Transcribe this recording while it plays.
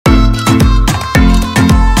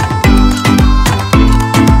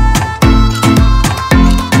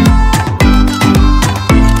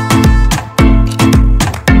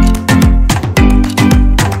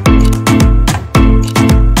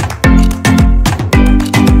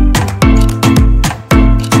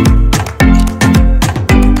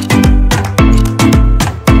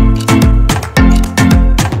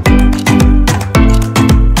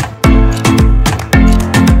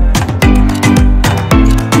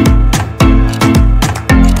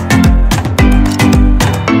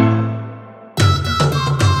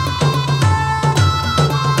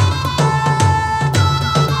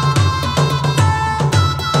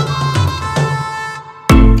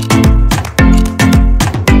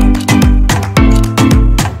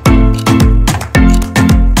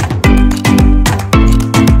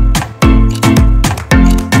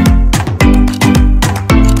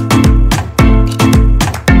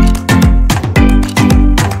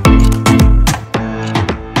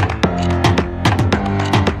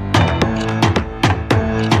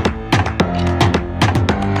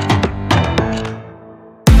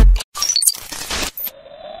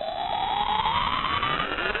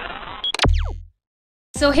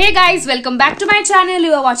So hey guys, welcome back to my channel.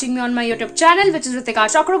 You are watching me on my YouTube channel, which is Ritika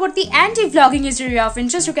Chakraborty, and if vlogging is your area of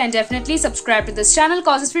interest, you can definitely subscribe to this channel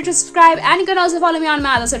cause it's free to subscribe, and you can also follow me on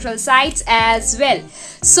my other social sites as well.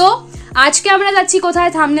 So আজকে আমরা যাচ্ছি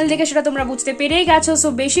কোথায় thumbnail দেখে সেটা তোমরা বুঝতে পেরেই গেছো। So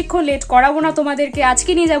বেশিক্ষণ লেট করাবো না তোমাদেরকে,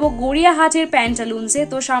 আজকে নিয়ে যাব গড়িয়াহাটের প্যান্টালুন্সে।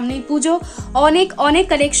 তো সামনেই পুজো, অনেক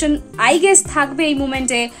কালেকশন আই গেস থাকবে এই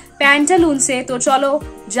মোমেন্টে প্যান্টালুন্সে। তো চলো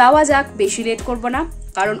যাওয়া যাক, বেশি লেট করবো না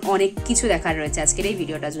কারণ অনেক কিছু দেখার রয়েছে আজকের এই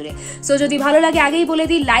ভিডিওটা জুড়ে। সো যদি ভালো লাগে আগেই বলে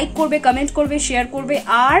দিই, লাইক করবে, কমেন্ট করবে, শেয়ার করবে,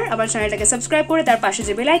 আর আমার চ্যানেলটাকে সাবস্ক্রাইব করে তার পাশে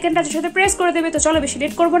যে বেল আইকনটা আছে সেটা প্রেস করে দেবে। তো চলো বেশি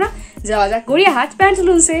লেট করবো না, যাওয়া যাক গড়িয়াহাট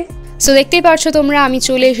প্যান্টালুন্সে। সো দেখতেই পাচ্ছ তোমরা, আমি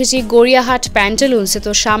চলে এসেছি গড়িয়াহাট প্যান্টালুন্সে।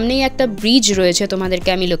 তো সামনেই একটা ব্রিজ রয়েছে, তোমাদেরকে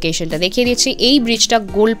আমি লোকেশনটা দেখিয়ে দিচ্ছি। এই ব্রিজটা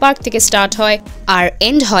গোলপার্ক থেকে স্টার্ট হয় আর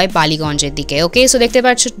এন্ড হয় বালিগঞ্জের দিকে। ওকে, সো দেখতে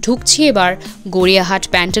পাচ্ছ ঢুকছি এবার গড়িয়াহাট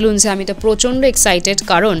প্যান্টালুন্সে। আমি তো প্রচণ্ড এক্সাইটেড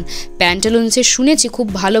কারণ প্যান্টালুন্সে শুনেছি খুব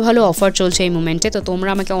ভালো ভালো অফার চলছে এই মোমেন্টে। তো তোমরা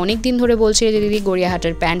আমাকে অনেক দিন ধরে বলছিলে যে দিদি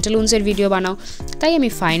গড়িয়াহাটের প্যান্টালুন্সের ভিডিও বানাও, তাই আমি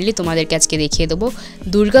ফাইনালি তোমাদেরকে আজকে দেখিয়ে দেবো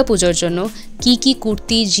দুর্গা পুজোর জন্য কি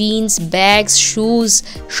কুর্তি, জিন্স, ব্যাগস, শুজ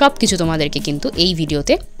সব কিছু তোমাদেরকে কিন্তু এই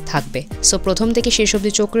ভিডিওতে থাকবে। সো প্রথম থেকে শেষ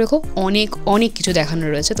অবধি চোখ রেখো, অনেক কিছু দেখানো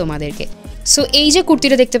রয়েছে তোমাদেরকে। সো এই যে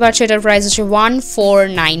কুর্তিটা দেখতে পাচ্ছ, এটার প্রাইস হচ্ছে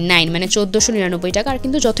 1499, মানে 1499 টাকা। আর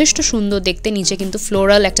কিন্তু যথেষ্ট সুন্দর দেখতে, নিচে কিন্তু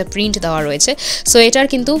ফ্লোরাল একটা প্রিন্ট দেওয়া রয়েছে। সো এটার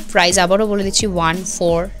কিন্তু প্রাইস আবারও বলে দিচ্ছি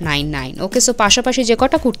 1499। ওকে, সো পাশাপাশি যে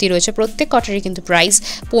কটা কুর্তি রয়েছে প্রত্যেক কটারই কিন্তু প্রাইস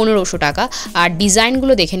 1500 টাকা। আর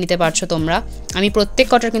ডিজাইনগুলো দেখে নিতে পারছো তোমরা, আমি প্রত্যেক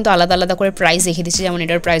কটার কিন্তু আলাদা আলাদা করে প্রাইস দেখে দিচ্ছি। যেমন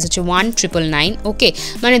এটার প্রাইস হচ্ছে 1999, ওকে,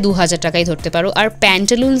 মানে 2000 টাকাই ধরতে পারো। আর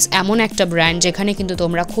প্যান্টালুন্স এমন একটা ব্র্যান্ড যেখানে কিন্তু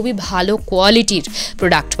তোমরা খুবই ভালো কোয়ালিটির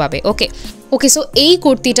প্রোডাক্ট পাবে। ওকে, সো এই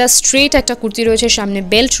কুর্তিটা স্ট্রেট একটা কুর্তি রয়েছে, সামনে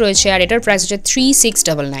বেল্ট রয়েছে, আর এটার প্রাইস হচ্ছে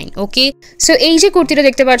 3699। ওকে, সো এই যে কুর্তিটা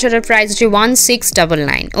দেখতে পাচ্ছ এটার প্রাইস হচ্ছে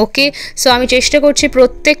 1699। ওকে, সো আমি চেষ্টা করছি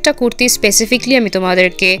প্রত্যেকটা কুর্তি স্পেসিফিকলি আমি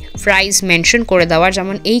তোমাদেরকে প্রাইস মেনশন করে দেওয়ার।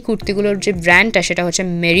 যেমন এই কুর্তিগুলোর যে ব্র্যান্ডটা সেটা হচ্ছে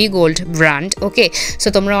মেরিগোল্ড ব্র্যান্ড। ওকে, সো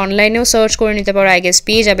তোমরা অনলাইনেও সার্চ করে নিতে পারো, আই গেস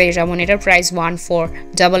পেয়ে যাবে। যেমন এটার প্রাইস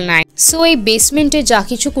 1499। সো এই বেসমেন্টে যা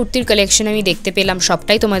কিছু কুর্তির কালেকশন আমি দেখতে পেলাম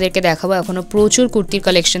সবটাই তোমাদেরকে দেখাবো। এখনো প্রচুর কুর্তির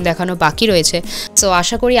কালেকশন দেখানো বাকি রয়েছে। সো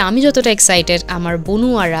আশা করি আমি যতটা এক্সাইটেড আমার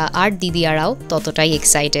বনুয়ারা আর দিদিয়ারাও ততটাই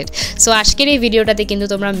এক্সাইটেড। সো আজকের এই ভিডিওটাতে কিন্তু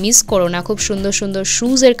তোমরা মিস করো না, খুব সুন্দর সুন্দর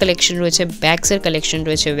শুজের কালেকশন রয়েছে, ব্যাগসের কালেকশন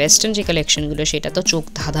রয়েছে, ওয়েস্টার্ন যে কালেকশনগুলো সেটা তো চোখ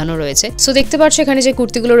ধাঁধানো রয়েছে। সো দেখতে পাচ্ছ এখানে যে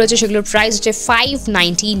কুর্তিগুলো রয়েছে সেগুলোর প্রাইস হচ্ছে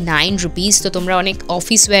 599 রুপিস। তো তোমরা অনেক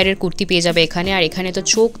অফিস ওয়্যারের কুর্তি পেয়ে যাবে এখানে। আর এখানে তো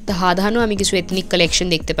চোখ ধাঁধানো আমি কিছু এথনিক কালেকশন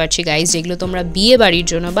দেখতে পাচ্ছি গাইজ, যেগুলো তোমরা বিয়ে বাড়ির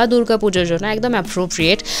জন্য বা দুর্গা পুজোর জন্য একদম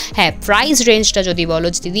অ্যাপ্রোপ্রিয়েট। হ্যাঁ, প্রাইস রেঞ্জটা যদি বলো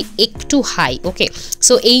দিদি একটু হাই। ওকে,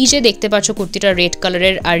 সো এই যে দেখতে পাচ্ছ কুর্তিটা রেড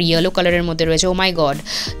কালারের আর ইয়েলো কালারের মধ্যে রয়েছে, ও মাই গড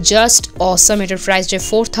জাস্ট অসম। এটার প্রাইস হচ্ছে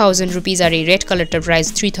 4000 রুপিস, আর এই রেড কালারটার প্রাইস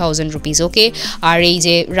 3000 রুপিস। ওকে, আর এই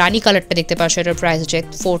যে রানি কালারটা দেখতে পাচ্ছ এটার প্রাইস হচ্ছে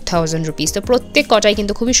 4000 রুপিস। তো প্রত্যেক কটাই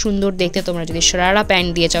কিন্তু খুবই সুন্দর দেখতে। তোমরা যদি শরারা প্যান্ট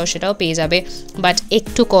দিয়ে চাও সেটাও পেয়ে যাবে, বাট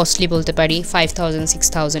একটু কস্টলি বলতে পারি, 5000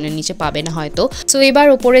 6000 এর নিচে পাবে না হয়তো। সো এবার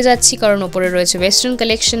ওপরে যাচ্ছি কারণ ওপরে রয়েছে ওয়েস্টার্ন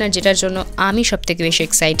কালেকশন, আর যেটার জন্য আমি সব থেকে বেশি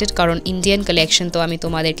এক্সাইটেড কারণ ইন্ডিয়ান কালেকশন তো আমি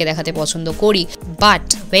তোমাদেরকে দেখাতে পছন্দ করি, বাট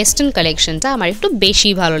ওয়েস্টার্ন কালেকশনটা আমার একটু বেশি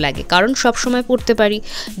ভালো লাগে কারণ সবসময় পরতে পারি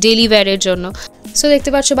ডেলি ওয়্যারের জন্য। সো দেখতে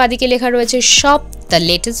পাচ্ছ বাদিকে লেখা রয়েছে shop the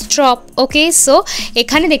latest drop. Okay, so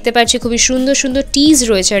এখানে দেখতে পাচ্ছি খুবই সুন্দর সুন্দর টিজ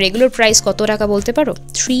রয়েছে। আর এগুলোর প্রাইস কত টাকা বলতে পারো?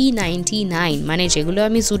 399, মানে যেগুলো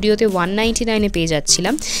আমি জুডিওতে 199-এ পেয়ে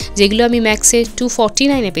যাচ্ছিলাম, যেগুলো আমি ম্যাক্সে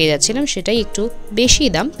 249-এ পেয়ে যাচ্ছিলাম, সেটাই একটু বেশি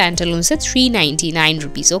দাম প্যান্টালুন্সে 399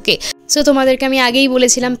 রুপিস। ওকে, সো তোমাদেরকে আমি আগেই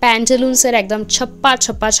বলেছিলাম প্যান্টালুন্সের একদম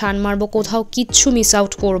ছাপ্পা ছান মারবো, কোথাও কিচ্ছু মিস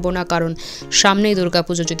আউট করবো না কারণ সামনেই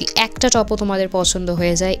দুর্গাপুজো। যদি একটা টপও তোমাদের পছন্দ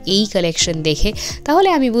হয়ে যায় এই কালেকশন দেখে, তাহলে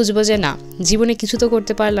আমি বুঝবো যে না, জীবনে কিছু তো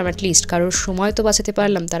করতে পারলাম, অ্যাটলিস্ট কারোর সময় তো বাঁচাতে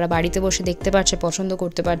পারলাম। তারা বাড়িতে বসে দেখতে পারছে, পছন্দ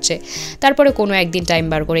করতে পারছে, তারপরে কোনো একদিন টাইম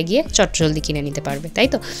বার করে গিয়ে চটজলদি কিনে নিতে পারবে, তাই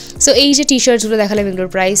তো? সো এই যে টি শার্টসগুলো দেখালাম এগুলোর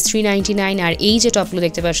প্রাইস 399, আর এই যে টপগুলো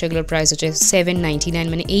দেখতে পাচ্ছ এগুলোর প্রাইস হচ্ছে 799,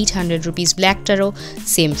 মানে 800 রুপিস। ব্ল্যাকটারও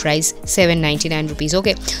same price 799 rupees.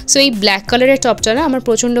 ওকে, সো এই ব্ল্যাক কালারের টপটা না আমার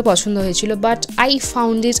প্রচণ্ড পছন্দ হয়েছিল, but I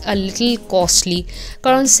found it a little costly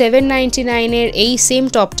কারণ 799-এর এই সেম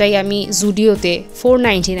টপটাই আমি জুডিওতে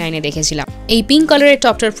 499-এ দেখেছিলাম। এই পিঙ্ক কালারের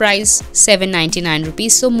টপটার প্রাইস 799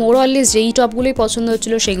 রুপিস। সো মোর অললেস যেই টপগুলোই পছন্দ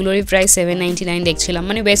হচ্ছিলো সেগুলোরই প্রাইস 799 দেখছিলাম,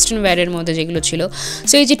 মানে ওয়েস্টার্ন ওয়্যারের মধ্যে যেগুলো ছিল।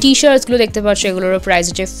 সো এই যে টি শার্টসগুলো দেখতে পাচ্ছ এগুলোরও প্রাইস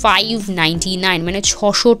হচ্ছে 599, মানে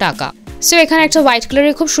 600 টাকা। সো এখানে একটা হোয়াইট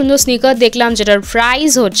কালারের খুব সুন্দর স্নিকার দেখলাম, যেটার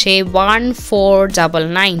প্রাইস হচ্ছে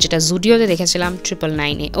 1499, যেটা জুডিওতে দেখেছিলাম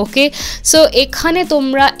 999-এ। ওকে, সো এখানে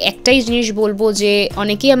তোমরা একটাই জিনিস বলবো যে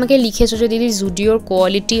অনেকেই আমাকে লিখেছো যে দিদি জুডিওর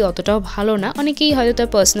কোয়ালিটি অতটাও ভালো না, অনেকেই হয়তো তার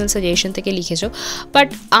পার্সোনাল সাজেশন থেকে লিখেছো, বাট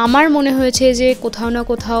আমার মনে হয়েছে যে কোথাও না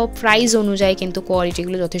কোথাও প্রাইস অনুযায়ী কিন্তু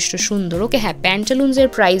কোয়ালিটিগুলো যথেষ্ট সুন্দর। ওকে, হ্যাঁ, প্যান্টালুন্সের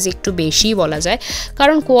প্রাইস একটু বেশিই বলা যায়,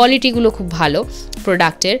 কারণ কোয়ালিটিগুলো খুব ভালো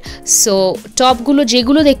প্রোডাক্টের। সো টপগুলো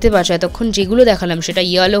যেগুলো দেখতে পাচ্ছ এতক্ষণ যেগুলো দেখালাম, সেটা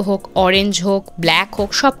ইয়েলো হোক, অরেঞ্জ হোক, ব্ল্যাক হোক,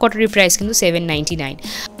 সব কটারই প্রাইস কিন্তু 799।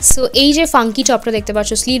 সো এই যে ফাঙ্কি টপটা দেখতে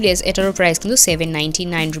পাচ্ছ স্লিভলেস, এটারও প্রাইস কিন্তু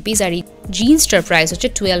 799 রুপিস, আর এই জিন্সটার প্রাইস হচ্ছে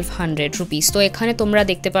 1200 রুপিস। তো এখানে তোমরা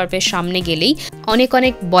দেখতে পারবে সামনে গেলেই অনেক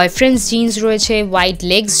অনেক বয়ফ্রেন্ডস জিন্স রয়েছে, ওয়াইড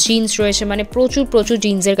লেগস জিন্স রয়েছে, মানে প্রচুর প্রচুর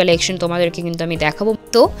জিন্সের কালেকশন তোমাদেরকে কিন্তু আমি দেখাবো।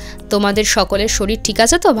 তো তোমাদের সকলের শরীর ঠিক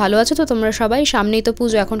আছে তো, ভালো আছে তো তোমরা সবাই? সামনেই তো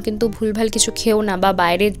পুজো, এখন কিন্তু ভুলভাল কিছু খেও না বা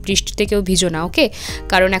বাইরে বৃষ্টিতে কেউ ভিজো না। ওকে,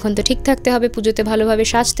 কারণ এখন তো ঠিক থাকতে হবে, পুজোতে ভালোভাবে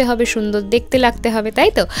সাজতে হবে, সুন্দর দেখতে লাগতে হবে, তাই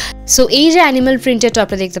তো? সো এই যে অ্যানিমাল প্রিন্টের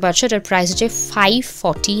টপটা দেখতে পাচ্ছ, এটার প্রাইস হচ্ছে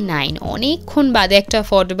 549। অনেকক্ষণ বাদে একটা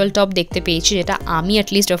অ্যাফোর্ডেবল টপ দেখতে পেয়েছি যেটা আমি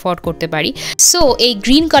অ্যাটলিস্ট অ্যাফোর্ড করতে পারি। সো এই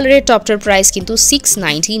গ্রিন কালারের টপটার প্রাইস কিন্তু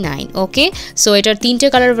 699। ওকে, সো এটার 3টে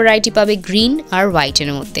কালার ভ্যারাইটি পাবে, গ্রিন আর হোয়াইটের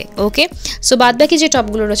মধ্যে। ওকে, সো বাদ বাকি যে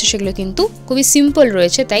টপগুলো রয়েছে সেগুলো কিন্তু খুবই সিম্পল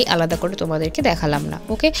রয়েছে, তাই আলাদা করে তোমাদেরকে দেখালাম না।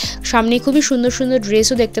 ওকে, সামনে খুবই সুন্দর সুন্দর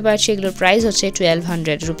ড্রেসও দেখতে পাচ্ছি, এগুলোর প্রাইস হচ্ছে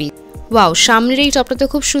 1200 রুপিস। ওয়াও, সামনের এই টপটা তো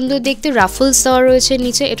খুব সুন্দর দেখতে, রাফলস দেওয়া রয়েছে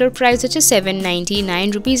নিচে, এটার প্রাইস হচ্ছে 799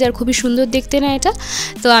 রুপিস, আর খুবই সুন্দর দেখতে না এটা?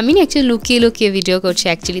 তো আমি না একটু লুকিয়ে লুকিয়ে ভিডিও করছি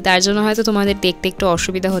অ্যাকচুয়ালি, তার জন্য হয়তো তোমাদের দেখতে একটু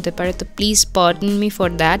অসুবিধা হতে পারে, তো please pardon me for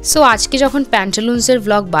that. So আজকে যখন প্যান্টালুন্সের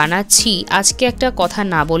ব্লগ বানাচ্ছি, আজকে একটা কথা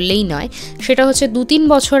না বললেই নয়, সেটা হচ্ছে 2-3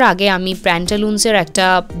 বছর আগে আমি প্যান্টালুন্সের একটা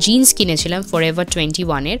জিন্স কিনেছিলাম ফরএভার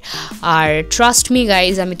 21-এর, আর ট্রাস্ট মি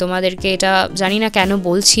গাইজ, আমি তোমাদেরকে এটা জানি না কেন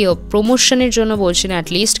বলছি, প্রমোশনের জন্য বলছি না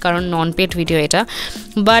অ্যাটলিস্ট, কারণ নন পেড ভিডিও এটা,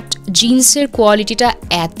 বাট জিন্সের কোয়ালিটিটা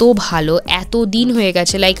এত ভালো, এত দিন হয়ে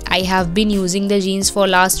গেছে, like I have been using the jeans for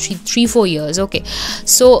last 3-4 years. Okay,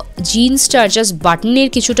 so জিন্সটার just বাটনের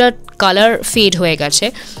কিছুটা কালার ফেড হয়ে গেছে,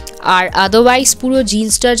 আর আদারওয়াইজ পুরো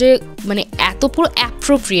জিন্সটা যে মানে এত পুরো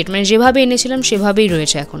অ্যাপ্রোপ্রিয়েট, মানে যেভাবে এনেছিলাম সেভাবেই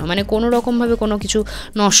রয়েছে এখনও, মানে কোনো রকমভাবে কোনো কিছু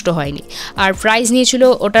নষ্ট হয়নি। আর প্রাইস নিয়েছিল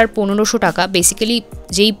ওটার 1500 টাকা। বেসিক্যালি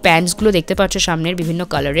যেই প্যান্টসগুলো দেখতে পাচ্ছ সামনের বিভিন্ন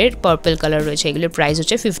কালারের, পার্পল কালার রয়েছে, এগুলোর প্রাইস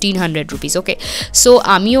হচ্ছে 1500 রুপিস। ওকে, সো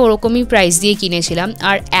আমিও ওরকমই প্রাইস দিয়ে কিনেছিলাম,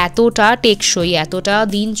 আর এতটা টেকসই, এতটা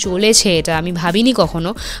দিন চলেছে এটা আমি ভাবিনি কখনো,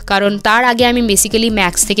 কারণ তার আগে আমি বেসিক্যালি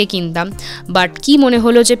ম্যাক্স থেকে কিনতাম, বাট কি মনে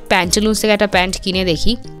হলো যে প্যান্টালুন্স থেকে একটা প্যান্ট কিনে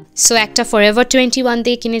দেখি। সো একটা ফরএভার 21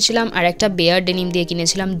 দিয়ে কিনেছিলাম আর একটা বেয়ার ডেনিম দিয়ে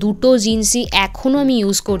কিনেছিলাম, দুটো জিন্সই এখনও আমি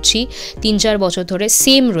ইউজ করছি 3-4 বছর ধরে,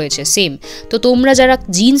 সেম রয়েছে, সেম। তো তোমরা যারা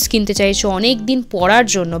জিন্স কিনতে চাইছো অনেক দিন পরার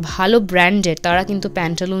জন্য ভালো ব্র্যান্ডের, তারা কিন্তু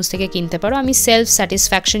প্যান্টালুন্স থেকে কিনতে পারো। আমি সেলফ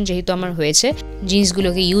স্যাটিসফ্যাকশন যেহেতু আমার হয়েছে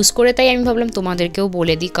জিন্সগুলোকে ইউজ করে, তাই আমি ভাবলাম তোমাদেরকেও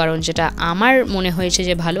বলে দিই, কারণ যেটা আমার মনে হয়েছে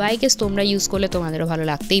যে ভালো, আই গেস তোমরা ইউজ করলে তোমাদেরও ভালো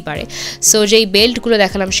লাগতেই পারে। সো যেই বেল্টগুলো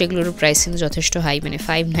দেখালাম সেগুলোর প্রাইস কিন্তু যথেষ্ট হাই, মানে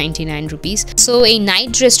 599 রুপিস। সো এই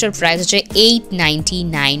নাইট ড্রেসটার প্রাইস হচ্ছে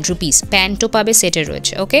 899 রুপিস, প্যান্টও পাবে, সেটে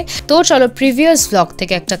রয়েছে। ওকে, তো চলো প্রিভিয়াস ব্লগ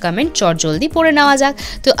থেকে একটা কমেন্ট চট জলদি পড়ে নেওয়া যাক।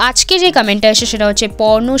 তো আজকে যে কমেন্টটা এসে সেটা হচ্ছে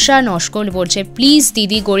পর্ণসা নস্কর, বলছে প্লিজ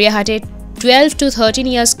দিদি গড়িয়াহাটে 12 to 13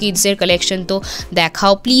 ইয়ার্স কিডসের কালেকশন তো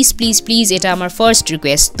দেখাও প্লিজ প্লিজ প্লিজ, এটা আমার ফার্স্ট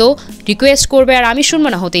রিকোয়েস্ট। তো রিকোয়েস্ট করবে আর আমি শুনবো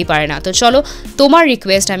না, হতেই পারে না। তো চলো তোমার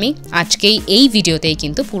রিকোয়েস্ট আমি আজকেই এই ভিডিওতেই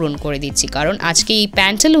কিন্তু পূরণ করে দিচ্ছি, কারণ আজকে এই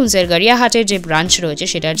প্যান্টালুন্সের গড়িয়াহাটের যে ব্রাঞ্চ রয়েছে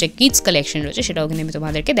সেটার যে কিডস কালেকশন রয়েছে সেটাও কিন্তু আমি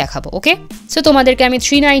তোমাদেরকে দেখাবো। ওকে, সো তোমাদেরকে আমি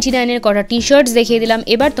 399-এর কটা টি শার্টস দেখিয়ে দিলাম,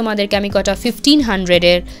 এবার তোমাদেরকে আমি কটা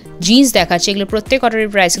 1500-এর জিন্স দেখাচ্ছি, এগুলো প্রত্যেক কটারের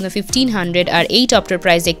প্রাইস কিন্তু 1500, আর এই টপটার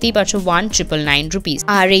প্রাইস দেখতেই পাচ্ছ 1999 রুপিস,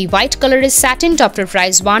 আর এই হোয়াইট কালারের স্যাটিন টপটার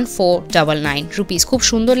প্রাইস 1499 রুপিস। খুব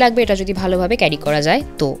সুন্দর লাগবে এটা যদি ভালোভাবে ক্যারি করা যায়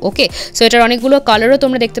তো। ওকে, সো এটার অনেকগুলো কালারও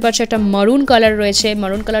তোমরা দেখতে পাচ্ছ, একটা মারুন কালার রয়েছে,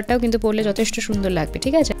 মারুন কালারটাও কিন্তু পরলে যথেষ্ট সুন্দর লাগবে,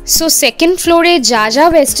 ঠিক আছে। সো সেকেন্ড ফ্লোরে যা যা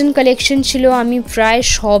ওয়েস্টার্ন কালেকশন ছিল আমি প্রায়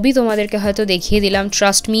সবই তোমাদেরকে হয়তো দেখিয়ে দিলাম।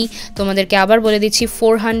 ট্রাস্ট মি, তোমাদেরকে আবার বলে দিচ্ছি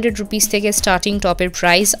 400 রুপিস থেকে স্টার্টিং টপের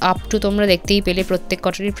প্রাইস আপ টু তোমরা দেখতেই পেলে প্রত্যেক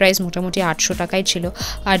কটারই প্রাইস মোটামুটি 800 টাকাই ছিল,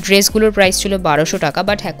 আর ড্রেসগুলোর প্রাইস ছিল 1200 টাকা।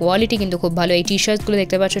 বাট হ্যাঁ, কোয়ালিটি কিন্তু খুব ভালো। এই টি শার্টসগুলো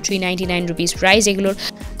দেখতে পাচ্ছ 399 রুপিস প্রাইস, এগুলোর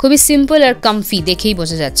খুবই সিম্পল আর কমফি, দেখেই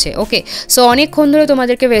বোঝা যাচ্ছে। ওকে, সো অনেকক্ষণ ধরে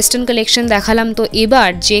তোমাদেরকে ওয়েস্টার্ন কালেকশন দেখালাম, তো এবার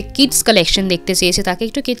যে কিডস কালেকশন দেখতে চেয়েছে তাকে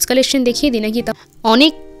একটু কিডস কালেকশন দেখিয়ে দিই নাকি?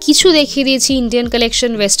 অনেক কিছু দেখিয়ে দিয়েছি ইন্ডিয়ান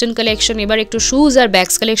কালেকশন, ওয়েস্টার্ন কালেকশন, এবার একটু শুজ আর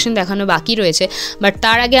ব্যাগস কালেকশন দেখানো বাকি রয়েছে। বাট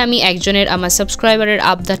তার আগে আমি একজনের আমার সাবস্ক্রাইবারের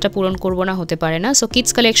আবদারটা পূরণ করবো না, হতে পারে না। সো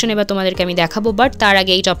কিডস কালেকশন এবার তোমাদেরকে আমি দেখাবো, বাট তার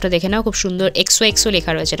আগে এই টপটা দেখে নাও, খুব সুন্দর এক্সো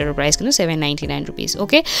লেখা রয়েছে, এটার প্রাইস কিন্তু 799 রুপিস।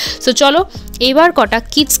 ওকে, সো চলো এবার কটা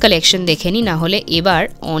কিডস কালেকশন দেখে নিই, না হলে এবার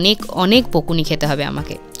অনেক বকুনি খেতে হবে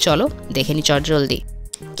আমাকে। চলো দেখে নি চট জলদি।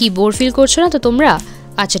 কি বোর ফিল করছো না তো তোমরা?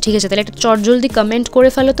 আচ্ছা ঠিক আছে, তাহলে একটা চটজলদি কমেন্ট করে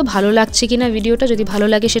ফেলো তো ভালো লাগছে কিনা ভিডিওটা। যদি ভালো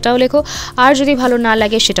লাগে সেটাও লেখো, আর যদি ভালো না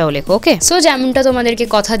লাগে সেটাও লেখো। ওকে, সো যেমনটা তোমাদেরকে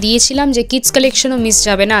কথা দিয়েছিলাম যে কিডস কালেকশনও মিস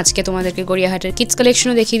যাবে না, আজকে তোমাদেরকে গড়িয়াহাটের কিডস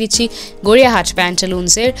কালেকশনও দেখিয়ে দিচ্ছি, গড়িয়াহাট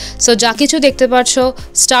প্যান্টালুন্সের। সো যা কিছু দেখতে পাচ্ছ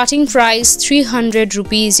স্টার্টিং প্রাইস 300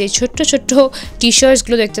 রুপিস। এই ছোট্ট টি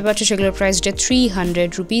শার্টসগুলো দেখতে পাচ্ছ সেগুলোর প্রাইস 300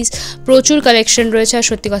 রুপিস। প্রচুর কালেকশন রয়েছে, আর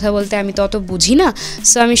সত্যি কথা বলতে আমি তো অত বুঝি না,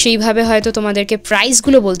 সো আমি সেইভাবে হয়তো তোমাদেরকে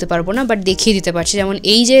প্রাইসগুলো বলতে পারবো না, বাট দেখিয়ে দিতে পারছি। যেমন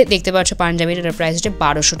এই যে দেখতে পাচ্ছ পাঞ্জাবিটার প্রাইস হচ্ছে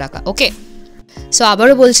 1200 টাকা। ওকে, সো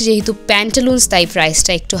আবারও বলছি যেহেতু প্যান্টালুন্স তাই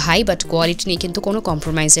প্রাইসটা একটু হাই, বাট কোয়ালিটি নিয়ে কিন্তু কোনো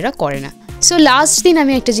কম্প্রোমাইজ এরা করে না। সো লাস্ট দিন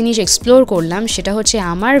আমি একটা জিনিস এক্সপ্লোর করলাম, সেটা হচ্ছে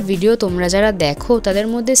আমার ভিডিও তোমরা যারা দেখো তাদের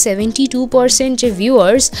মধ্যে 72% যে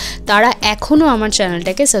ভিউয়ার্স তারা এখনও আমার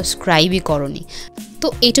চ্যানেলটাকে সাবস্ক্রাইবই করোনি। তো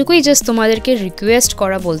এটুকুই জাস্ট তোমাদেরকে রিকোয়েস্ট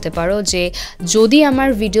করা বলতে পারো যে যদি আমার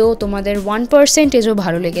ভিডিও তোমাদের 1%ও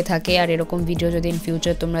ভালো লেগে থাকে, আর এরকম ভিডিও যদি ইন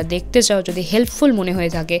ফিউচার তোমরা দেখতে চাও, যদি হেল্পফুল মনে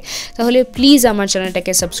হয়ে থাকে, তাহলে প্লিজ আমার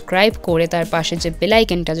চ্যানেলটাকে সাবস্ক্রাইব করে তার পাশে যে বেল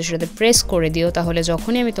আইকনটা আছে সেটাতে প্রেস করে দিও, তাহলে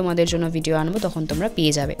যখনই আমি তোমাদের জন্য ভিডিও আনবো তখন তোমরা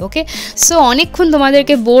পেয়ে যাবে। ওকে, সো অনেকক্ষণ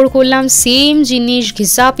তোমাদেরকে বোর করলাম সেম জিনিস,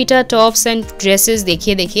 ঘিসা পিটা টপস অ্যান্ড ড্রেসেস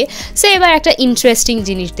দেখিয়ে। সো এবার একটা ইন্টারেস্টিং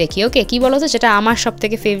জিনিস দেখি। ওকে, কি বলো তো, যেটা আমার সব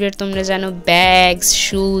থেকে ফেভারিট, তোমরা জানো, ব্যাগস,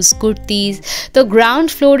 শুজ, কুর্তিজ। তো গ্রাউন্ড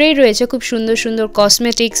ফ্লোরেই রয়েছে খুব সুন্দর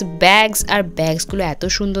কসমেটিক্স, ব্যাগস, আর ব্যাগসগুলো এত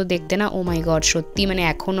সুন্দর দেখতে না, ও মাই গড, সত্যি মানে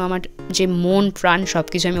এখনও আমার যে মন প্রাণ সব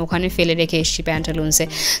কিছু আমি ওখানে ফেলে রেখে এসেছি প্যান্টালুন্সে।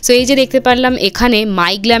 সো এই যে দেখতে পারলাম এখানে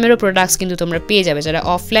মাই গ্ল্যামেরও প্রোডাক্টস কিন্তু তোমরা পেয়ে যাবে, যারা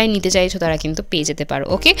অফলাইন নিতে চাইছো তারা কিন্তু পেয়ে যেতে পারো।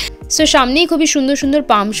 ওকে, সো সামনেই খুবই সুন্দর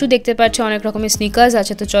পামশু দেখতে পাচ্ছ, অনেক রকমের স্নিকার্স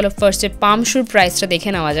আছে। তো চলো ফার্স্টে পামশুর প্রাইসটা দেখে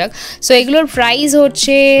নেওয়া যাক। সো এগুলোর প্রাইস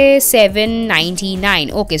হচ্ছে 799।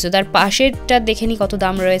 ওকে, সো তার পাশেরটা দেখে নি কত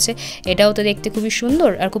দাম রয়েছে। এটাও তো দেখতে খুবই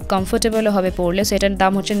সুন্দর আর খুব কমফোর্টেবলও হবে পরলে। সো এটার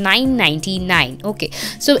দাম হচ্ছে 999। ওকে,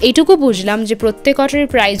 সো এইটুকু বুঝলাম যে প্রত্যেকটার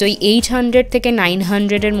প্রাইস ওই 800 থেকে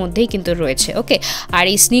 900 এর মধ্যেই কিন্তু রয়েছে। ওকে, আর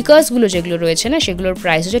এই স্নিকার্সগুলো যেগুলো রয়েছে না সেগুলোর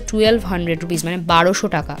প্রাইস হচ্ছে 1200 রুপিস, মানে 1200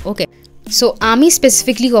 টাকা। ওকে, সো আমি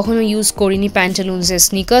স্পেসিফিকলি কখনো ইউজ করিনি প্যান্টালুন্সের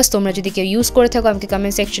স্নিকার্স। তোমরা যদি কেউ ইউজ করে থাকো আমাকে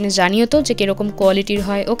কমেন্ট সেকশনে জানিও তো যে কীরকম কোয়ালিটির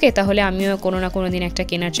হয়। ওকে, তাহলে আমিও কোনো না কোনো দিন একটা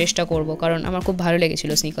কেনার চেষ্টা করব, কারণ আমার খুব ভালো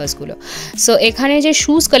লেগেছিলো স্নিকার্সগুলো। সো এখানে যে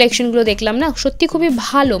শুজ কালেকশনগুলো দেখলাম না, সত্যি খুবই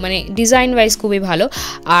ভালো, মানে ডিজাইন ওয়াইজ খুবই ভালো।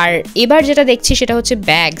 আর এবার যেটা দেখছি সেটা হচ্ছে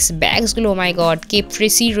ব্যাগসগুলো, ও মাই গড,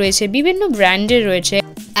 কেপ্রেসি রয়েছে, বিভিন্ন ব্র্যান্ডের রয়েছে,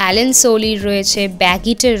 অ্যালেন সোলির রয়েছে,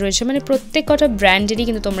 ব্যাগিটের রয়েছে, মানে প্রত্যেক কটা ব্র্যান্ডেরই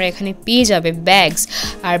কিন্তু তোমরা এখানে পেয়ে যাবে ব্যাগস।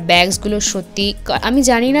 আর ব্যাগসগুলো সত্যি, আমি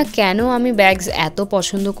জানি না কেন আমি ব্যাগস এত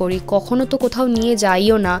পছন্দ করি, কখনো তো কোথাও নিয়ে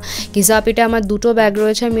যাইও না। হিসাবিটা আমার দুটো ব্যাগ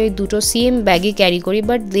রয়েছে, আমি ওই দুটো সেম ব্যাগই ক্যারি করি,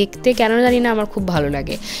 বাট দেখতে কেন জানি না আমার খুব ভালো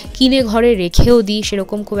লাগে, কিনে ঘরে রেখেও দিই,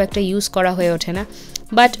 সেরকম খুব একটা ইউজ করা হয়ে ওঠে না,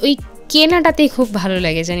 বাট ওই কেনাটাতেই খুব ভালো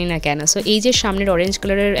লাগে, জানি না কেন। সো এই যে সামনের অরেঞ্জ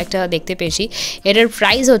কালারের একটা দেখতে পেয়েছি, এটার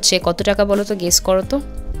প্রাইস হচ্ছে কত টাকা বলো তো, গেস করো তো,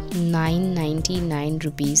 999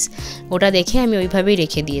 রুপিস। ওটা দেখে আমি ওইভাবেই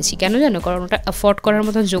রেখে দিয়েছি, কেন জানো, কারণ ওটা অ্যাফোর্ড করার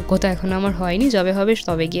মতন যোগ্যতা এখনও আমার হয়নি, যবে হবে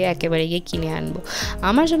তবে গিয়ে একেবারে গিয়ে কিনে আনবো।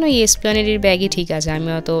 আমার জন্য এই এসপ্ল্যানেডের ব্যাগই ঠিক আছে, আমি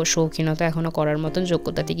অত শৌখিনতা এখনও করার মতন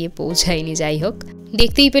যোগ্যতাতে গিয়ে পৌঁছাইনি। যাই হোক,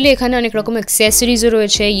 দেখতেই পেলে এখানে অনেক রকম অ্যাক্সেসরিজও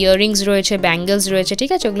রয়েছে, ইয়াররিংস রয়েছে, ব্যাঙ্গলস রয়েছে,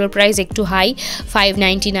 ঠিক আছে, ওগুলোর প্রাইস একটু হাই,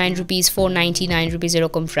 599 রুপিস, 499 রুপিস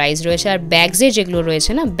এরকম প্রাইস রয়েছে। আর ব্যাগসের যেগুলো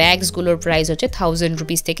রয়েছে না, ব্যাগসগুলোর প্রাইস হচ্ছে 1000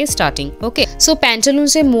 রুপিস থেকে স্টার্টিং। ওকে, সো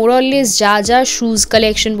প্যান্টালুন্সে মোরলেস যা শুজ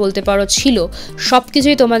কালেকশন বলতে পারো ছিল, সব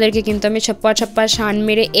কিছুই তোমাদেরকে কিন্তু আমি ছাপ্পা শান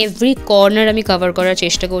মেরে এভরি কর্নার আমি কভার করার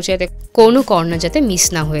চেষ্টা করছি, যাতে কোনো কর্নার যাতে মিস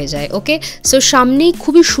না হয়ে যায়। ওকে, সো সামনেই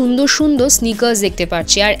খুবই সুন্দর স্নিকার্স দেখতে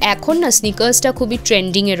পাচ্ছি, আর এখন না স্নিকার্সটা খুবই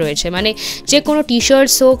ট্রেন্ডিংয়ে রয়েছে, মানে যে কোনো টি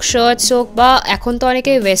শার্টস হোক, শার্টস হোক, বা এখন তো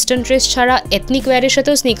অনেকে ওয়েস্টার্ন ড্রেস ছাড়া এথনিক ওয়্যারের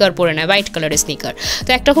সাথেও স্নিকার পরে নেয়, হোয়াইট কালারের স্নিকার। তো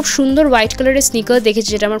একটা খুব সুন্দর হোয়াইট কালারের স্নিকার দেখেছি,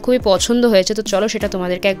 যেটা আমার খুবই পছন্দ হয়েছে, তো চলো সেটা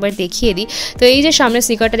তোমাদেরকে একবার দেখিয়ে দিই। তো এই যে সামনে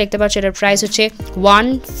স্নিকারটা দেখতে পাচ্ছ, এটার প্রাইস হচ্ছে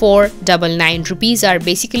 1499 রুপিস, আর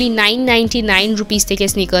বেসিক্যালি 999 রুপিস থেকে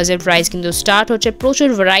স্নিকার্সের প্রাইস কিন্তু স্টার্ট হচ্ছে। প্রচুর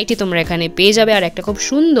ভ্যারাইটি তোমরা এখানে পেয়ে যাবে, আর একটা খুব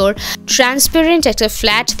সুন্দর ট্রান্সপারেন্ট একটা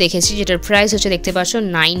ফ্ল্যাট দেখেছি, যেটার প্রাইস হচ্ছে দেখতে পাচ্ছ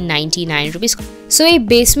 999 রুপিস। সো এই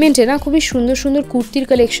বেসমেন্টে না খুবই সুন্দর কুর্তির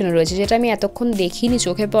কালেকশন রয়েছে, যেটা আমি এতক্ষণ দেখিনি,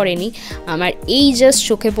 চোখে পড়েনি আমার, এই জাস্ট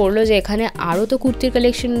চোখে পড়লো যে এখানে আরও তো কুর্তির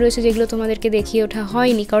কালেকশন রয়েছে যেগুলো তোমাদেরকে দেখিয়ে ওঠা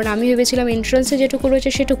হয়নি, কারণ আমি ভেবেছিলাম এন্ট্রান্সে যেটুকু রয়েছে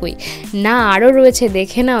সেটুকুই, না আরও রয়েছে,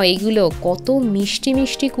 দেখে দেখে নাও এইগুলো কত মিষ্টি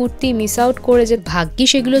মিষ্টি কুর্তি মিস আউট করে যে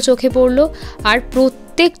ভাগ্যিস এগুলো চোখে পড়লো। আর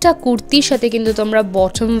প্রত্যেকটা কুর্তির সাথে কিন্তু তোমরা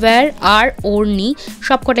বটম ওয়্যার আর ওড়নি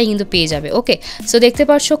সবকটাই কিন্তু পেয়ে যাবে। ওকে, সো দেখতে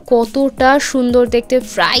পাচ্ছ কতটা সুন্দর দেখতে।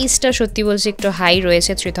 প্রাইসটা সত্যি বলছি একটু হাই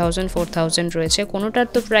রয়েছে, 3000 4000 রয়েছে, কোনোটার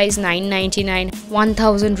তো প্রাইস 999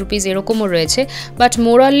 1000 রুপিস এরকমও রয়েছে। বাট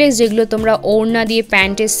মোরাললেস যেগুলো তোমরা ওড়না দিয়ে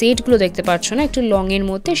প্যান্টের সেটগুলো দেখতে পাচ্ছ না একটু লংয়ের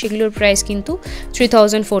মধ্যে, সেগুলোর প্রাইস কিন্তু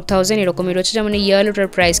 3000 4000 এরকমই রয়েছে। যেমন এই ইয়েলোটার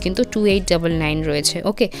প্রাইস কিন্তু 2899 রয়েছে।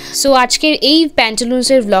 ওকে, সো আজকের এই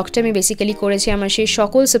প্যান্টালুন্সের ব্লগটা আমি বেসিক্যালি করেছি আমার সেই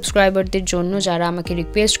সকল সাবস্ক্রাইবারদের জন্য যারা আমাকে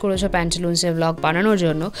রিকোয়েস্ট করেছো প্যান্টালুন্সের ব্লগ বানানোর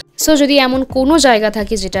জন্য। সো যদি এমন কোনো জায়গা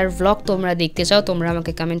থাকে যেটার ব্লগ তোমরা দেখতে চাও, তোমরা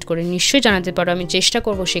আমাকে কমেন্ট করে নিশ্চয়ই জানাতে পারো। আমি চেষ্টা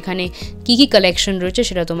করবো সেখানে কী কী কালেকশন রয়েছে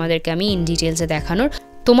সেটা তোমাদেরকে আমি ইন ডিটেলসে দেখানোর।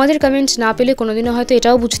 তোমাদের কমেন্ট না পেলে কোনোদিনও হয়তো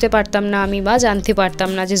এটাও বুঝতে পারতাম না আমি, বা জানতে পারতাম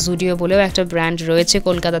না যে জুডিও বলেও একটা ব্র্যান্ড রয়েছে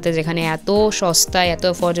কলকাতাতে যেখানে এত সস্তায় এত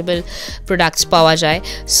অ্যাফোর্ডেবল প্রোডাক্টস পাওয়া যায়।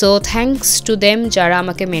 সো থ্যাঙ্কস টু দেম যারা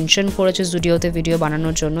আমাকে মেনশন করেছে জুডিওতে ভিডিও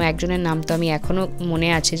বানানোর জন্য। একজনের নাম তো আমি এখনও মনে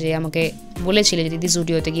আছে যে আমাকে বলেছিলে যে দিদি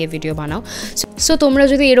জুডিওতে গিয়ে ভিডিও বানাও। সো তোমরা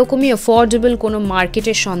যদি এরকমই অ্যাফোর্ডেবল কোনো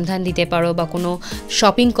মার্কেটের সন্ধান দিতে পারো বা কোনো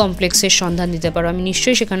শপিং কমপ্লেক্সের সন্ধান দিতে পারো, আমি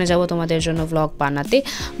নিশ্চয়ই সেখানে যাব তোমাদের জন্য ব্লগ বানাতে।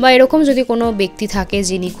 বা এরকম যদি কোনো ব্যক্তি থাকে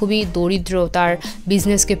যিনি খুবই দরিদ্র, তার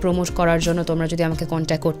বিজনেসকে প্রমোট করার জন্য তোমরা যদি আমাকে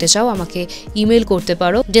কন্ট্যাক্ট করতে চাও, আমাকে ইমেল করতে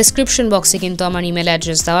পারো। ডেসক্রিপশন বক্সে কিন্তু আমার ইমেল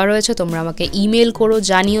অ্যাড্রেস দেওয়া রয়েছে, তোমরা আমাকে ইমেল করো,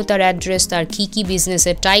 জানিও তার অ্যাড্রেস, তার কী কী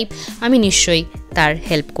বিজনেসের টাইপ, আমি নিশ্চয়ই তার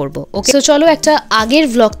হেল্প করব। ওকে, তো চলো একটা আগের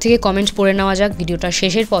ব্লগ থেকে কমেন্ট পড়ে নেওয়া যাক, ভিডিওটা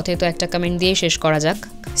শেষের পথে তো একটা কমেন্ট দিয়ে শেষ করা যাক।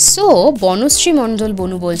 সো বনশ্রী মণ্ডল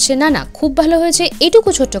বনু বলছে, না না খুব ভালো হয়েছে, এটুকু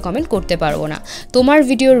ছোট্ট কমেন্ট করতে পারবো না, তোমার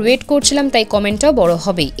ভিডিওর ওয়েট করছিলাম তাই কমেন্টটাও বড়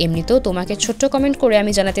হবেই। এমনিতেও তোমাকে ছোট্ট কমেন্ট করে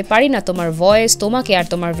আমি জানাতে পারি না তোমার ভয়েস, তোমাকে আর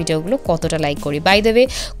তোমার ভিডিওগুলো কতটা লাইক করি। By the way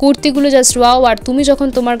কুর্তিগুলো just wow, আর তুমি যখন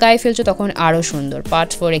তোমার গায়ে ফেলছো তখন আরও সুন্দর। পার্ট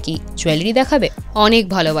 4-এ কি জুয়েলারি দেখাবে? অনেক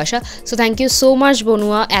ভালোবাসা। So thank you so much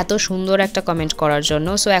বনুয়া এত সুন্দর একটা কমেন্ট করার জন্য।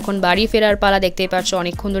 সো এখন বাড়ি ফেরার পালা, দেখতেই পাচ্ছ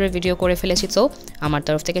অনেকক্ষণ ধরে ভিডিও করে ফেলেছি। তো আমার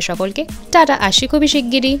তরফ থেকে সকলকে টাটা, আসি খুবই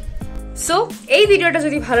শিগগিরই। সো এই ভিডিওটা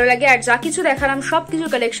যদি ভালো লাগে আর যা কিছু দেখালাম সব কিছু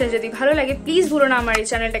কালেকশন যদি ভালো লাগে, প্লিজ ভুলো না আমার এই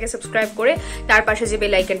চ্যানেলটাকে সাবস্ক্রাইব করে তার পাশে যে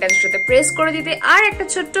বেল আইকনটার সাথে প্রেস করে দিতে, আর একটা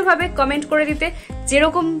ছোট্টভাবে কমেন্ট করে দিতে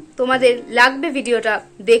যেরকম তোমাদের লাগবে ভিডিওটা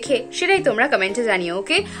দেখে সেটাই তোমরা কমেন্টে জানিও।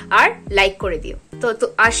 ওকে, আর লাইক করে দিও। তো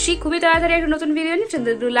আসছি খুবই তাড়াতাড়ি একটা নতুন ভিডিও নিয়ে।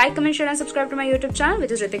 Like comment share and subscribe to my YouTube channel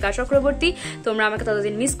which is Ritika Chakraborty. তোমরা আমাকে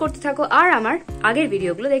ততদিন মিস করতে থাকো আর আমার আগের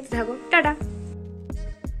ভিডিওগুলো দেখতে থাকো। টাটা।